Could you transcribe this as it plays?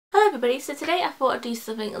everybody, so today I thought I'd do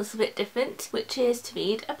something a little bit different, which is to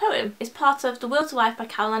read a poem. It's part of The World's Wife by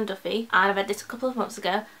Duffy, and I read this a couple of months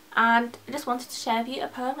ago, and I just wanted to share with you a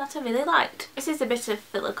poem that I really liked. This is a bit of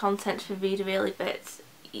filler content for reader really, but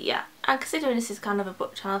yeah. And considering this is kind of a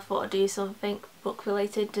book channel, I thought I'd do something book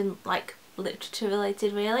related and like literature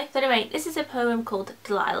related really. So anyway, this is a poem called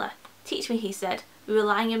Delilah. Teach me, he said, we were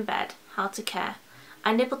lying in bed, how to care.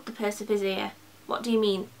 I nibbled the purse of his ear. What do you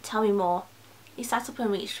mean? Tell me more. He sat up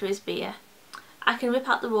and reached for his beer. I can rip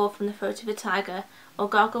out the roar from the throat of a tiger, or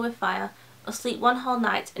gargle with fire, or sleep one whole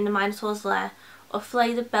night in the Minotaur's lair, or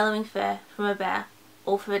flay the bellowing fur from a bear,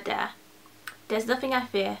 all for a dare. There's nothing I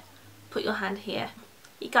fear. Put your hand here.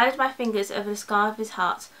 He guided my fingers over the scar of his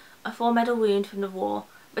heart, a 4-medal wound from the war,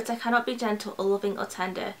 but I cannot be gentle or loving or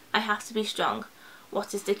tender. I have to be strong.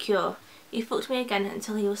 What is the cure? He fucked me again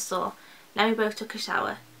until he was sore. Now we both took a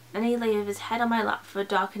shower. Then he lay with his head on my lap for a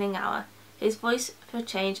darkening hour. His voice, for a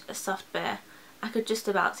change, a soft burr, I could just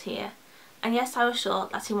about hear. And yes, I was sure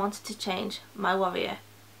that he wanted to change, my warrior.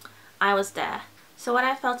 I was there. So when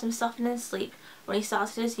I felt him soften in sleep, when he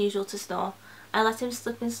started as usual to snore, I let him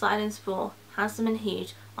slip and slide and sprawl, handsome and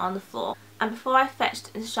huge, on the floor. And before I fetched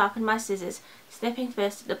and sharpened my scissors, snipping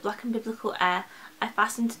first at the black and biblical air, I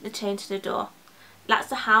fastened the chain to the door. That's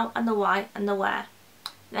the how and the why and the where.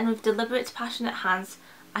 Then with deliberate, passionate hands,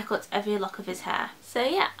 I cut every lock of his hair. So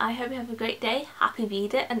yeah, I hope you have a great day, happy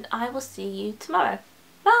reader, and I will see you tomorrow.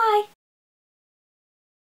 Bye!